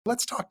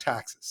Let's talk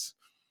taxes.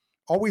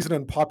 Always an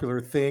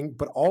unpopular thing,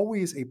 but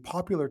always a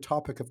popular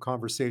topic of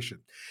conversation.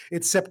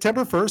 It's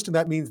September 1st, and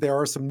that means there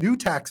are some new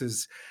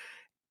taxes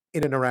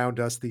in and around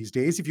us these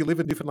days. If you live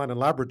in Newfoundland and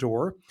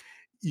Labrador,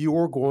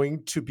 you're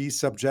going to be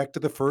subject to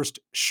the first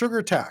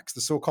sugar tax,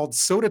 the so-called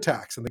soda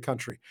tax in the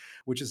country,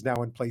 which is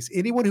now in place.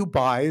 Anyone who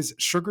buys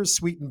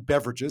sugar-sweetened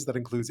beverages, that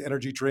includes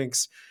energy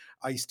drinks,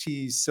 iced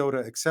teas, soda,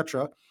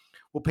 etc.,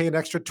 will pay an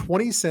extra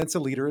 20 cents a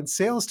liter in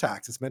sales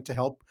tax. It's meant to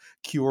help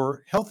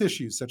cure health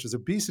issues such as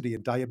obesity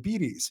and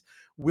diabetes.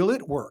 Will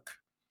it work?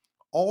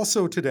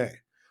 Also today,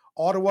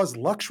 Ottawa's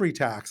luxury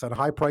tax on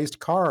high-priced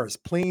cars,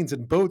 planes,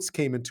 and boats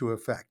came into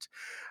effect.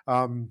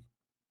 Um,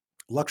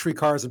 Luxury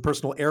cars and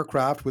personal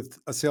aircraft with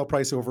a sale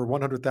price over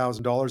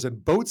 $100,000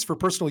 and boats for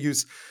personal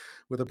use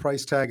with a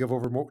price tag of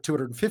over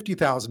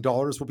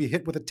 $250,000 will be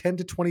hit with a 10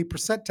 to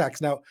 20%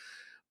 tax. Now,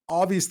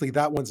 obviously,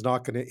 that one's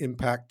not going to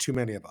impact too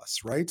many of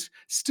us, right?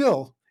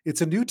 Still, it's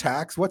a new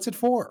tax. What's it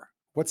for?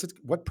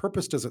 What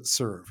purpose does it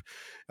serve?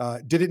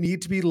 Did it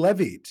need to be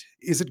levied?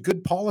 Is it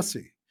good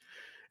policy?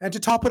 And to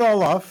top it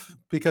all off,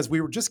 because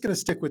we were just going to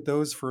stick with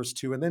those first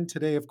two, and then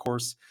today, of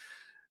course,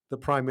 the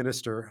prime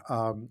minister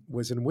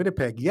was in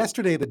Winnipeg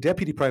yesterday. The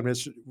deputy prime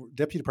minister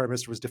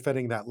was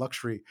defending that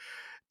luxury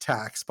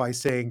tax by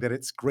saying that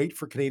it's great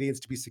for Canadians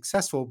to be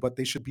successful, but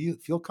they should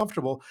feel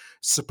comfortable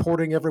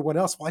supporting everyone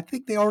else. Well, I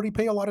think they already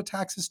pay a lot of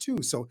taxes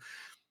too, so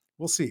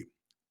we'll see.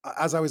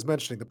 As I was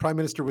mentioning, the prime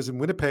minister was in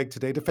Winnipeg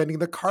today defending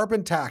the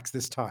carbon tax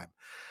this time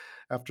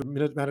after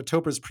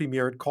Manitoba's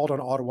premier had called on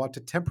Ottawa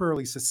to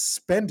temporarily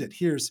suspend it.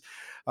 Here's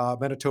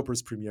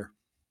Manitoba's premier.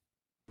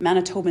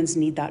 Manitobans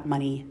need that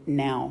money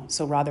now.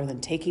 So rather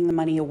than taking the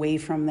money away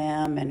from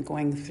them and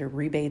going through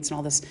rebates and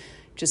all this,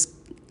 just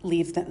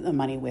leave the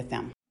money with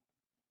them.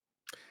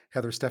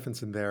 Heather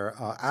Stephenson there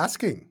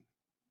asking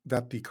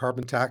that the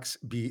carbon tax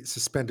be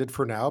suspended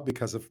for now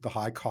because of the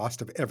high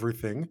cost of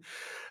everything.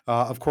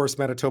 Of course,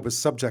 Manitoba is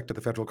subject to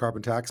the federal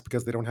carbon tax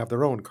because they don't have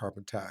their own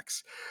carbon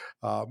tax.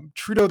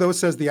 Trudeau, though,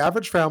 says the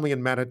average family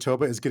in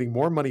Manitoba is getting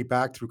more money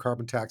back through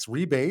carbon tax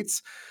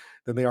rebates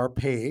than they are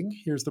paying.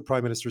 Here's the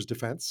Prime Minister's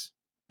defense.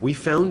 We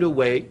found a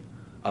way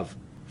of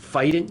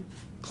fighting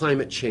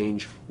climate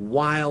change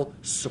while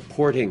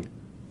supporting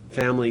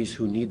families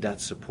who need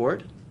that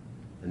support,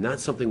 and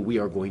that's something we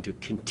are going to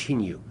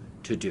continue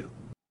to do.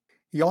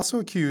 He also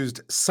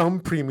accused some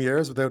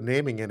premiers, without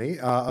naming any,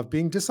 of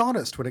being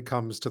dishonest when it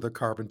comes to the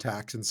carbon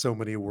tax in so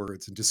many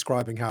words and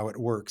describing how it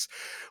works.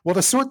 Well,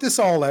 to sort this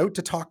all out,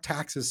 to talk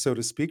taxes, so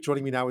to speak,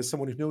 joining me now is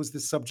someone who knows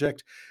this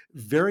subject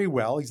very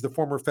well. He's the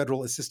former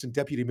federal assistant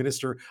deputy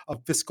minister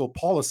of fiscal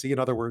policy, in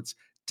other words,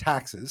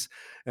 taxes,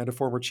 and a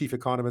former chief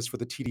economist for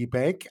the TD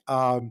Bank,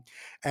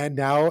 and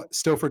now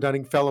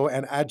Stauffer-Dunning fellow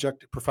and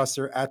adjunct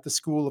professor at the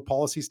School of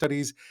Policy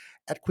Studies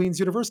at Queen's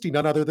University,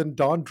 none other than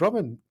Don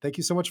Drummond. Thank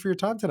you so much for your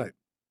time tonight.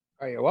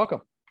 Oh, you're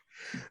welcome.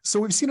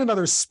 So we've seen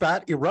another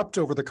spat erupt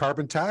over the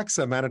carbon tax.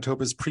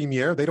 Manitoba's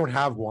premier, they don't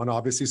have one,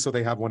 obviously, so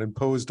they have one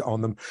imposed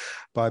on them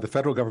by the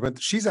federal government.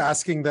 She's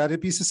asking that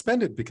it be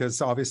suspended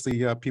because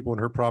obviously people in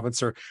her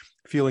province are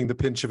feeling the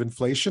pinch of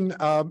inflation.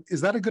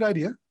 Is that a good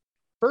idea?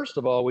 First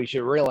of all, we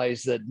should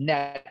realize the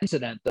net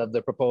incident of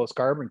the proposed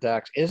carbon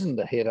tax isn't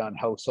a hit on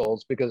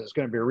households because it's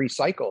going to be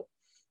recycled.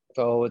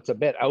 So it's a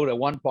bit out of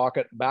one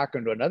pocket, back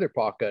into another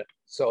pocket.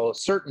 So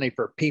certainly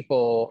for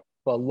people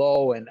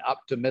below and up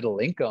to middle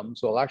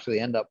incomes, will actually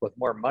end up with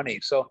more money.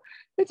 So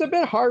it's a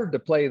bit hard to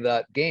play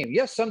that game.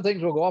 Yes, some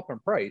things will go up in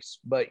price,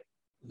 but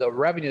the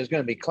revenue is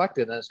going to be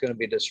collected and it's going to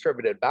be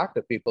distributed back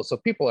to people. So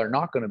people are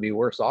not going to be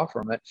worse off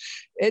from it.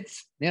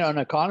 It's, in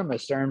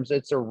economist terms,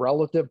 it's a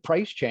relative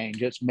price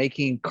change. It's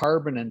making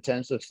carbon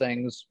intensive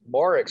things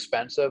more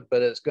expensive,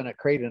 but it's going to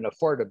create an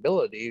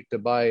affordability to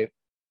buy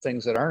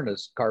things that aren't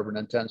as carbon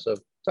intensive.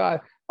 So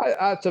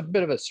it's a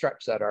bit of a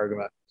stretch, that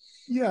argument.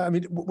 Yeah, I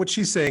mean, what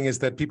she's saying is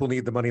that people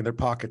need the money in their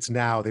pockets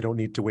now. They don't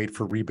need to wait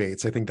for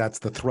rebates. I think that's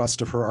the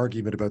thrust of her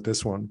argument about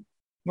this one.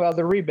 Well,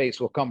 the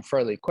rebates will come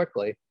fairly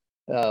quickly,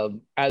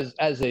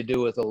 as they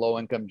do with the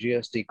low-income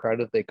GST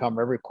credit. They come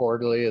every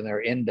quarterly and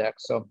they're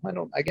indexed. So I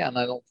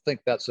don't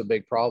think that's a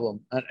big problem.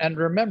 And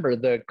remember,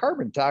 the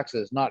carbon tax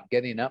is not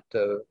getting up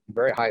to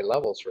very high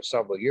levels for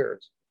several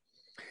years.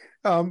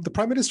 The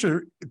Prime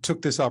Minister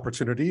took this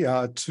opportunity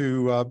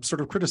to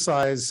sort of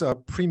criticize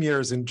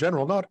premiers in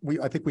general.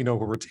 I think we know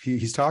what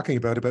he's talking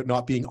about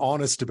not being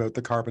honest about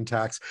the carbon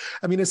tax.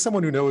 I mean, as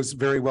someone who knows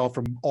very well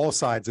from all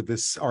sides of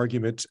this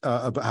argument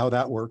about how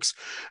that works,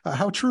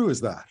 how true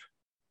is that?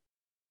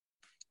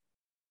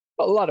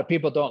 A lot of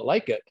people don't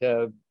like it.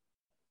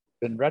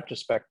 In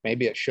retrospect,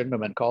 maybe it shouldn't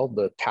have been called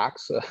the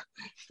tax.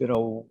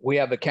 We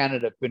have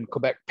in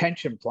Quebec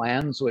pension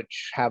plans,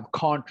 which have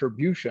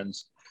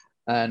contributions.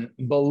 And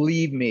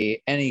believe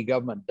me, any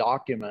government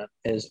document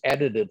is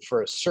edited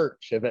for a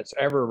search if it's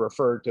ever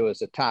referred to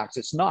as a tax.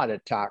 It's not a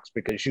tax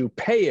because you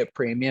pay a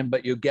premium,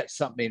 but you get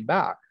something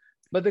back.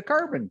 But the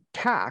carbon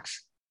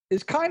tax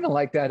is kind of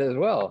like that as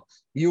well.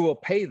 You will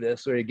pay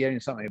this or you're getting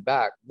something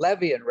back.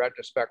 Levy, in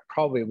retrospect,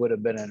 probably would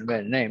have been an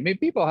invented name. I mean,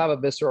 people have a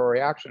visceral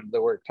reaction to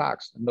the word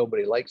tax, and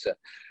nobody likes it.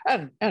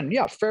 And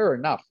yeah, fair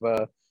enough.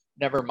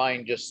 Never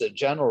mind just the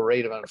general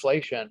rate of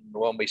inflation.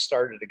 When we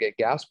started to get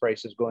gas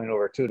prices going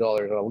over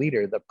 $2 a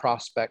liter, the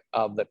prospect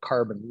of the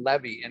carbon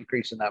levy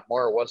increasing that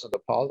more wasn't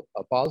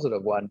a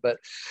positive one. But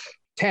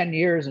 10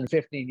 years and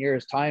 15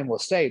 years time will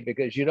say,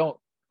 because you don't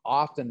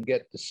often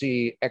get to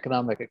see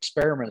economic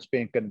experiments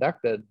being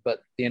conducted, but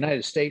the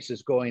United States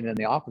is going in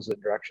the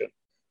opposite direction.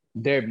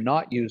 They've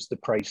not used the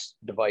price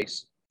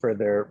device for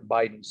their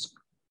Biden's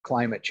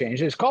climate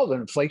change. It's called an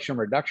Inflation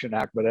Reduction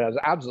Act, but it has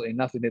absolutely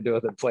nothing to do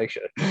with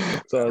inflation.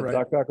 So right.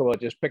 Talk about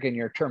just picking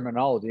your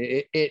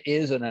terminology. It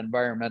is an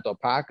environmental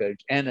package,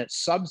 and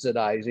it's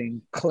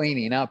subsidizing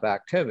cleaning up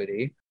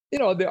activity. You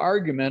know, the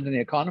argument and the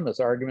economists'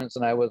 arguments,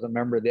 and I was a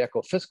member of the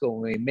Ecofiscal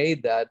when we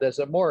made that, there's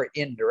a more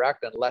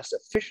indirect and less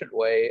efficient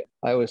way.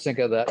 I always think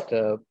of that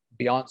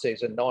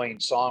Beyonce's annoying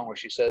song where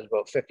she says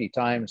about 50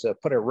 times,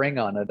 put a ring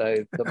on it.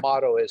 The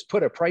motto is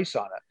put a price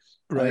on it.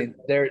 Right.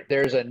 I mean,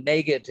 there's a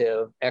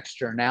negative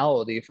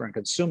externality from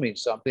consuming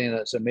something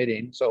that's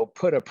emitting. So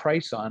put a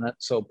price on it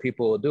so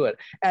people will do it.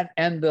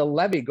 And the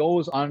levy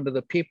goes on to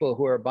the people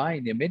who are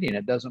buying the emitting.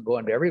 It doesn't go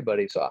into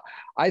everybody. So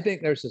I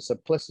think there's a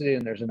simplicity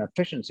and there's an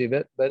efficiency of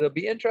it. But it'll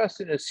be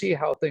interesting to see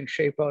how things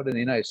shape out in the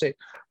United States.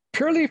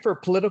 Purely for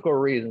political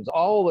reasons,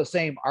 all the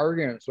same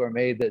arguments were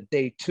made that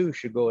day two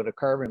should go to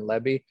carbon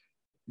levy.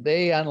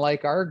 They,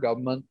 unlike our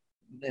government,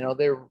 you know,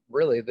 they're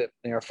really, they're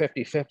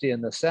 50-50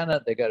 in the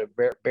Senate. They got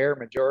a bare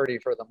majority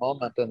for the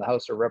moment in the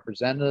House of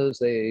Representatives.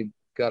 They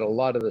got a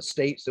lot of the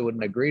states that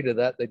wouldn't agree to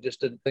that. They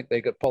just didn't think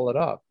they could pull it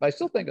off. I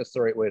still think it's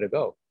the right way to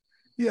go.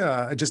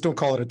 Yeah, I just don't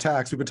call it a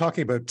tax. We've been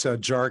talking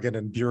about jargon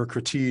and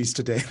bureaucraties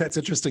today. That's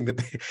interesting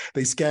that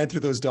they scan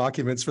through those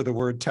documents for the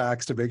word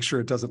tax to make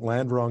sure it doesn't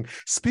land wrong.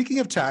 Speaking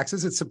of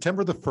taxes, it's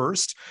September the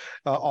 1st.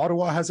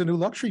 Ottawa has a new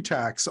luxury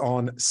tax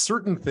on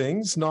certain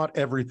things, not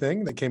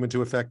everything, that came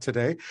into effect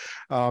today,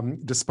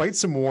 despite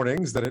some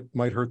warnings that it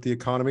might hurt the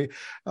economy.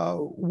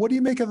 What do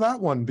you make of that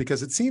one?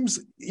 Because it seems,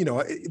 you know,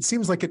 it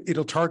seems like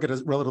it'll target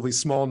a relatively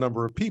small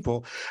number of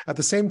people. At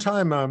the same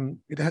time,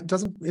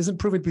 isn't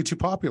proving to be too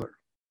popular.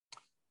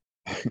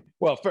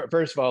 Well,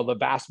 first of all, the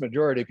vast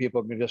majority of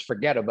people can just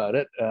forget about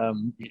it.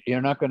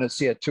 You're not going to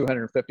see a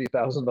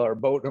 $250,000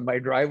 boat in my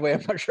driveway.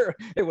 I'm not sure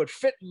it would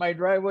fit in my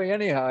driveway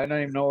anyhow. I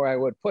don't even know where I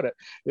would put it.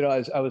 You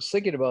know, I was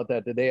thinking about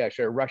that today. I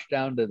should have rushed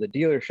down to the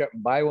dealership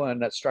and buy one.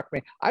 That struck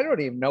me. I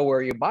don't even know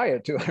where you buy a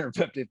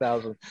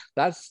 $250,000.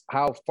 That's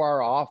how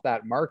far off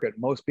that market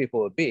most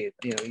people would be.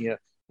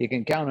 You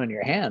can count on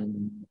your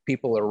hand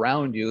people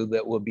around you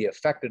that will be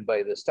affected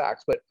by this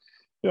tax. But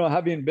you know,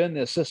 having been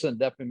the Assistant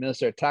Deputy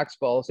Minister of Tax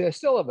Policy, I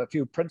still have a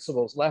few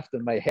principles left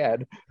in my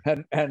head.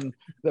 And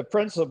the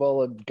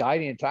principle of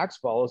guiding tax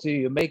policy,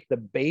 you make the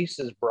base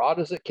as broad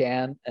as it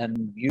can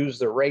and use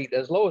the rate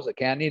as low as it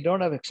can. You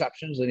don't have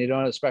exceptions and you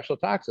don't have special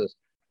taxes.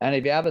 And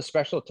if you have a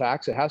special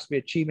tax, it has to be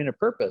achieving a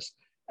purpose.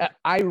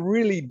 I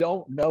really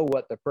don't know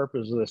what the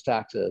purpose of this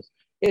tax is.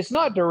 It's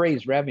not to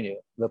raise revenue.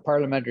 The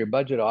Parliamentary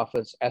Budget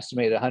Office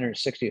estimated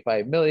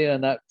 165 million,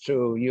 and that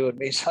to you and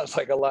me sounds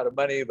like a lot of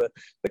money, but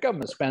the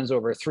government spends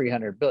over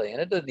 300 billion.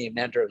 It doesn't even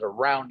enter as a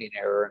rounding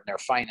error in their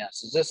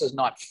finances. This is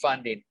not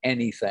funding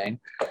anything.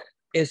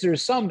 Is there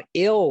some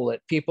ill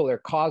that people are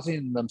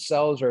causing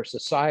themselves or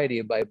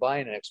society by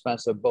buying an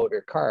expensive boat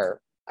or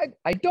car?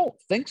 I don't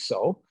think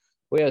so.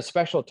 We have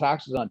special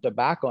taxes on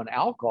tobacco and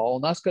alcohol,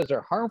 and that's because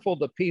they're harmful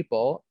to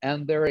people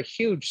and they're a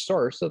huge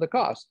source of the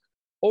cost.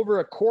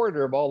 Over a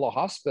quarter of all the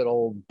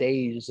hospital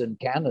days in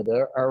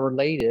Canada are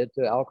related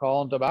to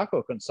alcohol and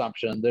tobacco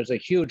consumption. There's a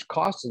huge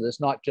cost to this,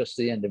 not just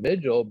the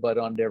individual, but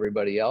on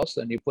everybody else.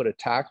 And you put a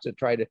tax to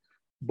try to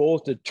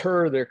both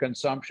deter their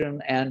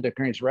consumption and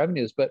decrease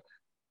revenues. But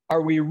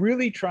are we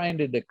really trying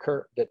to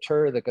deter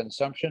the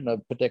consumption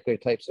of particular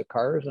types of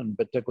cars and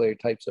particular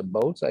types of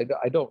boats? I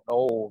don't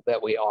know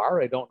that we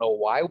are. I don't know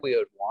why we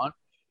would want.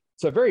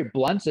 It's a very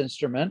blunt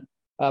instrument.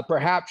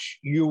 Perhaps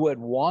you would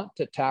want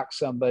to tax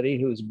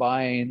somebody who's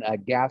buying a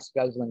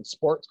gas-guzzling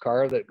sports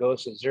car that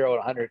goes to 0 to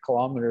 100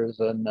 kilometers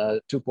in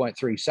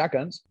 2.3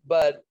 seconds.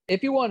 But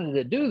if you wanted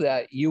to do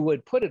that, you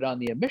would put it on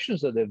the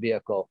emissions of the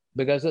vehicle,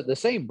 because at the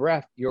same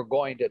breath, you're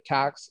going to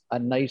tax a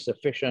nice,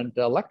 efficient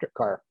electric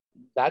car.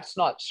 That's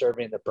not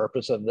serving the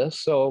purpose of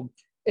this. So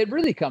it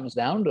really comes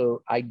down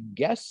to, I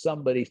guess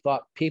somebody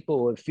thought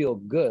people would feel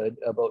good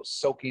about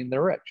soaking the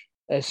rich,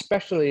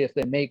 especially if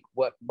they make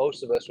what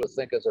most of us would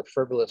think is a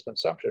frivolous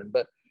consumption.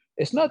 But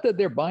it's not that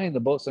they're buying the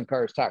boats and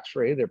cars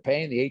tax-free. They're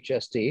paying the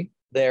HST.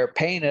 They're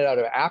paying it out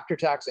of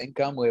after-tax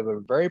income. We have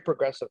a very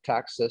progressive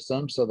tax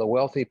system. So the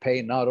wealthy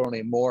pay not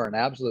only more in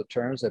absolute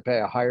terms, they pay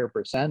a higher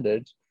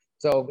percentage.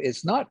 So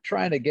it's not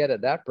trying to get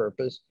at that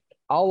purpose.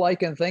 All I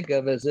can think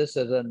of is this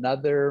as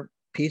another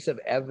piece of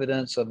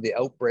evidence of the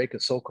outbreak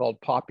of so-called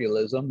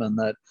populism, and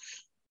that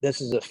this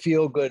is a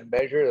feel-good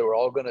measure that we're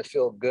all going to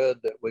feel good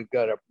that we've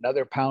got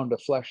another pound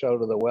of flesh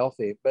out of the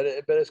wealthy. But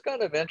it's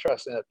kind of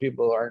interesting that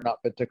people are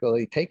not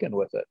particularly taken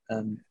with it,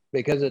 and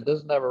because it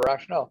doesn't have a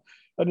rationale.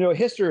 And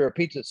history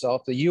repeats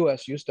itself. The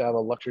U.S. used to have a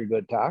luxury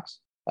good tax.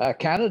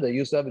 Canada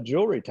used to have a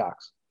jewelry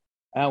tax,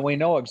 and we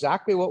know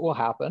exactly what will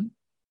happen.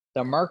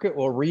 The market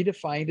will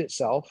redefine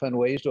itself in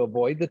ways to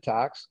avoid the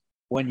tax.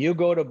 When you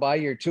go to buy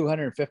your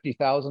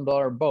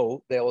 $250,000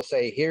 boat, they will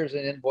say, here's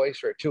an invoice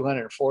for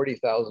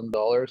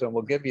 $240,000, and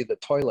we'll give you the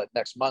toilet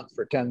next month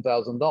for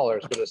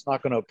 $10,000, but it's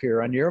not going to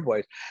appear on your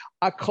invoice.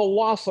 A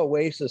colossal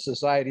waste of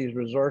society's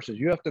resources.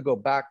 You have to go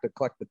back to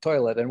collect the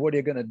toilet, and what are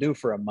you going to do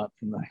for a month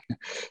from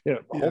now?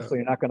 Hopefully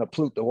you're not going to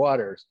pollute the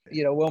waters.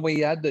 When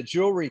we had the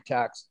jewelry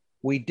tax,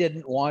 we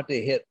didn't want to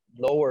hit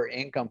lower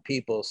income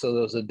people. So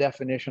there was a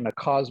definition of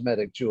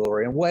cosmetic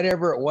jewelry, and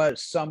whatever it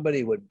was,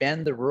 somebody would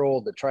bend the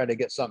rule to try to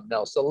get something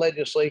else. The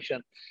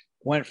legislation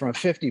went from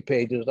 50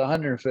 pages to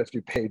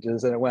 150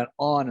 pages, and it went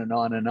on and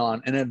on and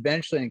on. And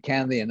eventually in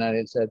Canada, the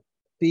United said,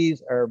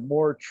 these are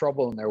more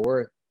trouble than they're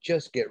worth.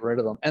 Just get rid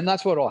of them. And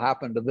that's what will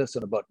happen to this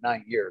in about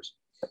 9 years.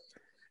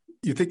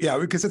 You think, yeah,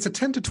 because it's a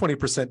 10 to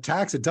 20%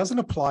 tax. It doesn't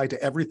apply to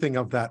everything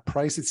of that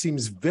price. It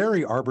seems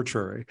very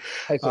arbitrary.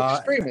 It's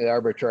extremely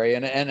arbitrary,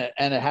 and it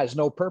has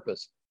no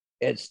purpose.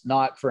 It's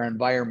not for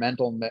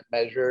environmental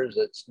measures.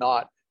 It's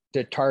not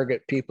to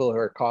target people who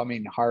are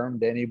causing harm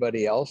to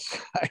anybody else.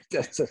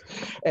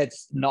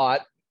 It's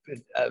not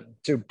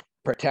to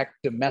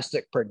protect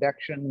domestic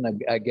production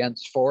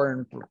against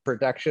foreign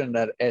production.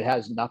 That it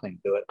has nothing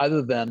to it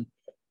other than,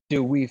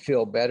 do we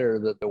feel better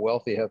that the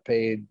wealthy have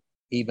paid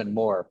even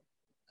more?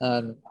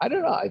 And I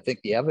don't know. I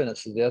think the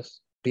evidence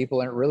suggests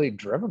people aren't really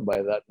driven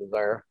by that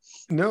desire.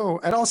 No.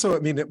 And also, I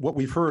mean, what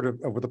we've heard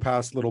over the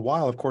past little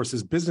while, of course,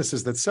 is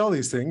businesses that sell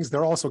these things,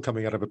 they're also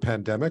coming out of a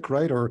pandemic,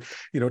 right? Or,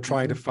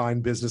 trying to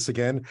find business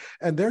again.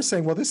 And they're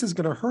saying, well, this is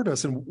going to hurt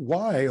us. And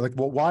why?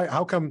 Why?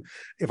 How come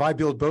if I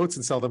build boats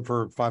and sell them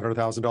for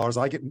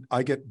 $500,000,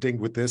 I get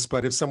dinged with this,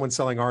 but if someone's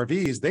selling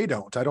RVs, they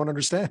don't? I don't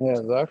understand.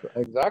 Yeah,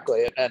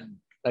 exactly. And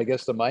I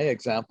guess to my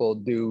example,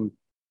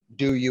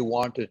 do you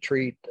want to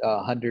treat a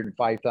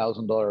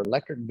 $105,000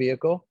 electric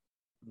vehicle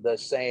the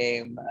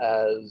same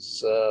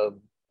as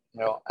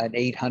an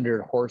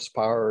 800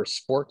 horsepower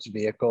sports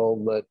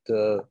vehicle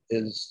that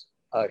is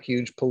a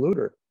huge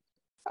polluter?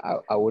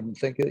 I wouldn't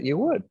think that you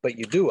would, but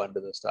you do under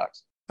this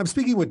tax. I'm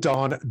speaking with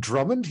Don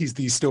Drummond. He's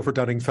the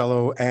Stauffer-Dunning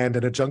Fellow and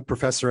an adjunct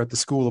professor at the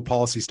School of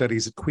Policy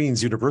Studies at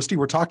Queen's University.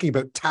 We're talking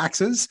about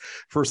taxes.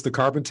 First, the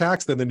carbon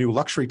tax, then the new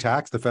luxury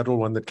tax, the federal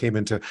one that came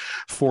into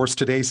force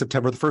today,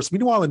 September the 1st.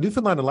 Meanwhile, in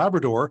Newfoundland and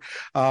Labrador,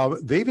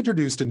 they've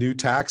introduced a new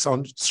tax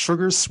on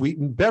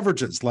sugar-sweetened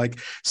beverages like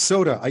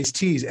soda, iced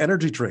teas,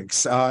 energy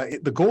drinks.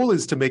 The goal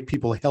is to make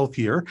people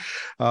healthier.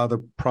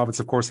 The province,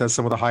 of course, has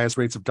some of the highest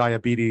rates of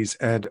diabetes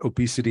and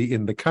obesity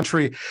in the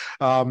country.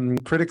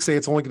 Critics say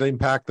it's only going to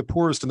impact the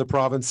poorest in the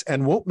province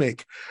and won't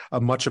make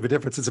much of a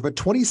difference. It's about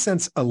 20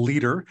 cents a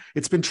liter.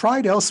 It's been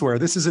tried elsewhere.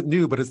 This isn't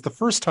new, but it's the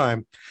first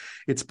time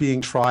it's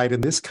being tried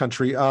in this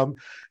country.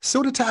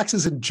 Soda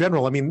taxes in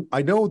general, I mean,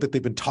 I know that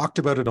they've been talked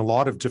about in a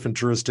lot of different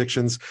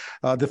jurisdictions.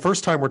 The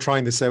first time we're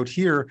trying this out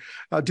here,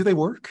 do they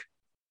work?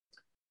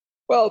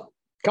 Well,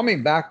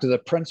 coming back to the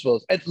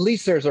principles, at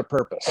least there's a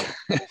purpose.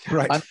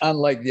 Right.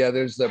 Unlike the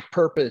others, the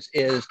purpose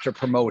is to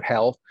promote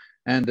health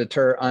and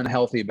deter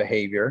unhealthy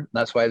behavior.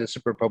 That's why this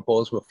was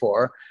proposed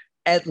before.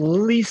 At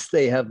least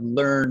they have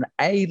learned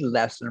a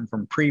lesson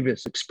from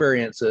previous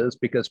experiences,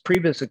 because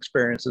previous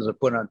experiences have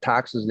put on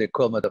taxes the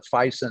equivalent of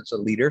 5 cents a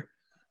liter.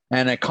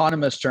 And in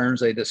economist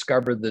terms, they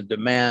discovered the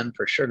demand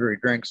for sugary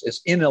drinks is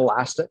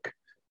inelastic,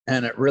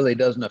 and it really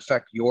doesn't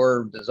affect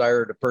your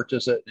desire to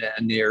purchase it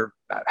and your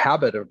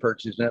habit of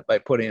purchasing it by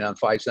putting on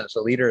 5 cents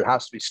a liter. It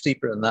has to be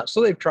steeper than that.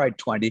 So they've tried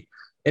 20.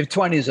 If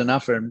 20 is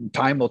enough, and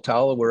time will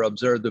tell, we'll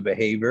observe the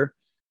behavior.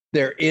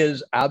 There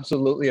is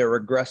absolutely a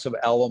regressive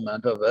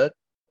element of it.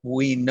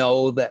 We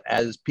know that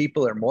as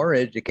people are more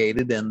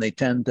educated, and they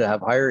tend to have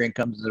higher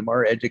incomes as they're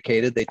more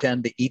educated, they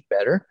tend to eat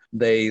better.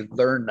 They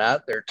learn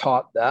that, they're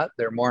taught that,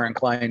 they're more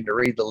inclined to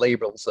read the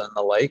labels and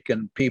the like.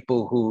 And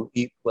people who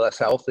eat less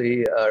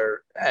healthy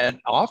and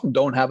often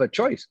don't have a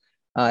choice.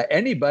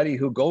 Anybody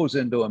who goes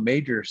into a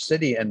major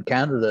city in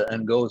Canada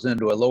and goes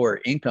into a lower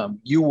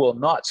income, you will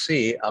not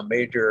see a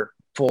major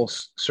full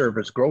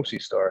service grocery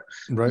store.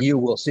 Right. You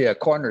will see a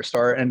corner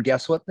store, and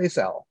guess what they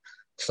sell?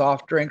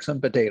 Soft drinks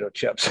and potato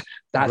chips.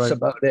 That's right.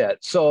 About it.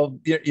 So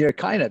you're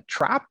kind of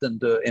trapped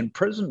into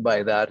imprisoned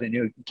by that, and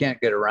you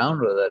can't get around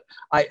with it.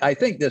 I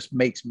think this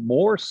makes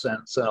more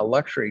sense than a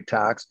luxury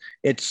tax.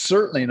 It's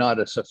certainly not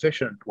a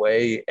sufficient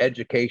way.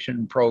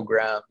 Education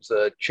programs,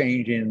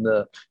 changing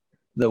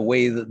the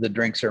way that the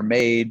drinks are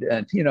made,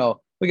 and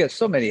we get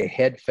so many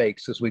head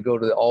fakes as we go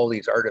to all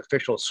these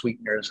artificial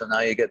sweeteners, and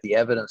now you get the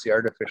evidence the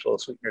artificial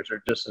sweeteners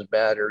are just as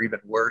bad or even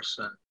worse.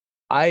 And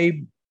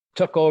I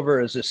took over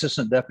as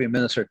Assistant Deputy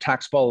Minister of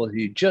Tax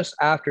Policy just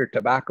after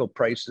tobacco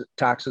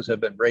taxes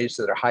have been raised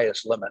to their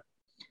highest limit.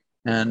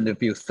 And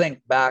if you think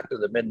back to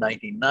the mid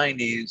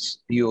 1990s,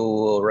 you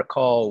will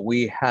recall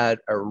we had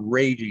a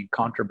raging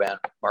contraband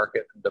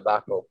market in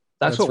tobacco.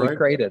 That's what we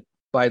created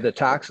by the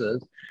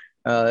taxes.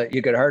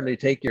 You could hardly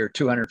take your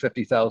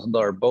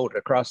 $250,000 boat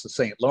across the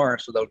St.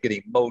 Lawrence without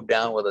getting mowed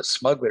down with a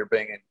smuggler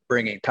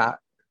bringing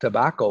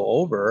tobacco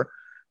over.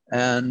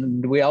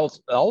 And we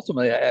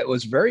ultimately, it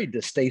was very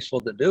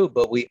distasteful to do,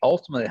 but we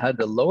ultimately had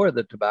to lower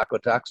the tobacco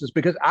taxes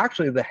because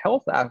actually the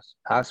health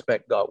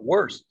aspect got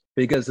worse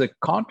because the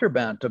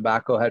contraband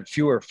tobacco had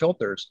fewer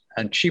filters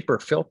and cheaper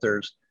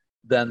filters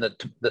than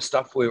the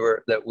stuff we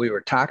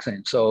were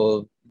taxing.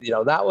 So,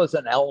 that was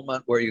an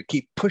element where you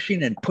keep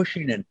pushing and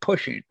pushing and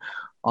pushing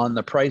on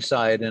the price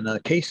side. And in the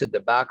case of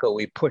tobacco,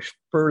 we push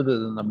further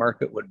than the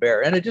market would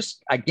bear. And it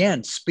just,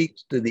 again,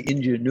 speaks to the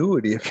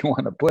ingenuity, if you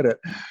want to put it,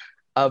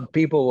 of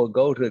people will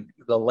go to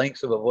the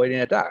lengths of avoiding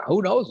a tax.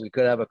 Who knows? We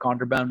could have a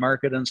contraband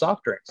market in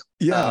soft drinks.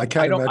 Yeah, I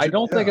can't imagine. I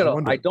don't think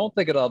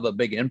it'll have a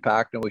big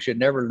impact, and we should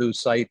never lose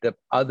sight that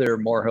other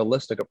more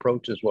holistic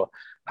approaches will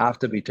have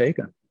to be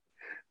taken.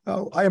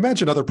 I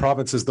imagine other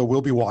provinces, though,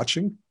 will be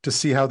watching to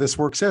see how this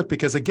works out,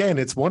 because, again,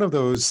 it's one of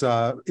those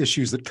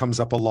issues that comes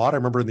up a lot. I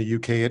remember in the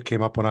UK, it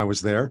came up when I was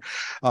there.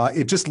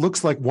 It just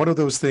looks like one of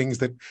those things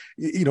that,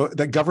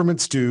 that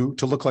governments do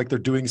to look like they're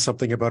doing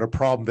something about a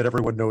problem that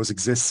everyone knows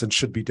exists and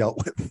should be dealt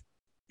with.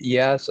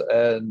 Yes,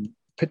 and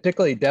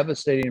particularly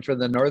devastating for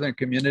the northern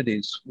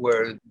communities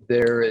where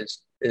there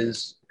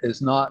is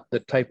not the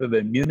type of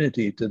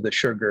immunity to the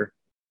sugar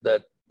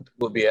that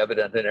will be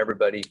evident in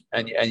everybody,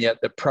 and yet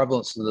the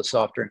prevalence of the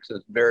soft drinks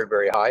is very,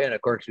 very high. And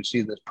of course, you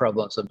see this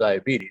prevalence of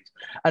diabetes.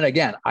 And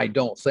again, I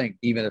don't think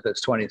even if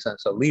it's 20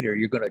 cents a liter,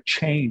 you're going to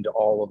change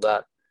all of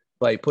that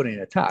by putting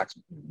a tax.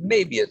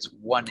 Maybe it's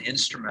one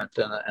instrument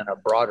and a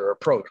broader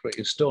approach, but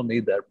you still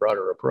need that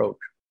broader approach.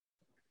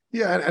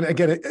 Yeah, and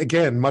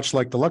again, much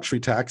like the luxury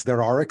tax,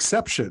 there are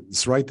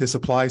exceptions, right? This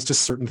applies to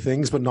certain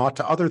things, but not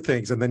to other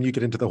things. And then you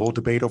get into the whole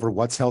debate over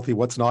what's healthy,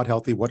 what's not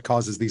healthy, what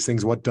causes these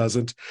things, what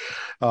doesn't.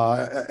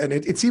 And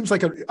it seems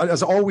like,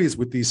 as always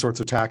with these sorts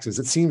of taxes,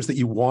 it seems that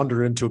you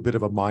wander into a bit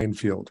of a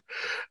minefield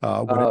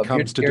when it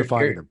comes to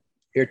defining them.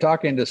 You're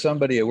talking to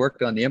somebody who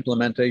worked on the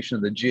implementation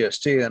of the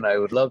GST, and I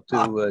would love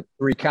to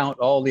recount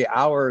all the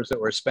hours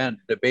that were spent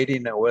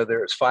debating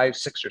whether it's 5,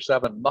 6, or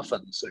 7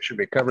 muffins that should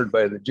be covered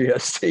by the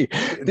GST.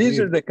 Indeed. These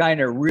are the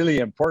kind of really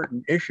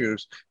important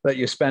issues that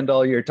you spend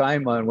all your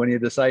time on when you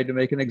decide to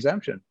make an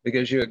exemption,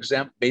 because you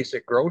exempt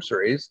basic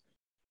groceries.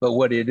 But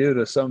what do you do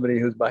to somebody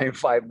who's buying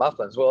 5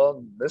 muffins? Well,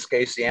 in this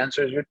case, the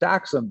answer is you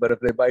tax them. But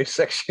if they buy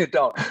 6, you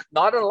don't.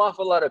 Not an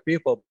awful lot of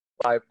people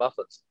buy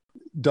muffins.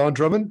 Don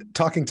Drummond,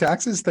 Talking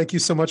Taxes, thank you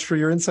so much for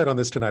your insight on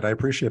this tonight. I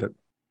appreciate it.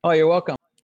 Oh, you're welcome.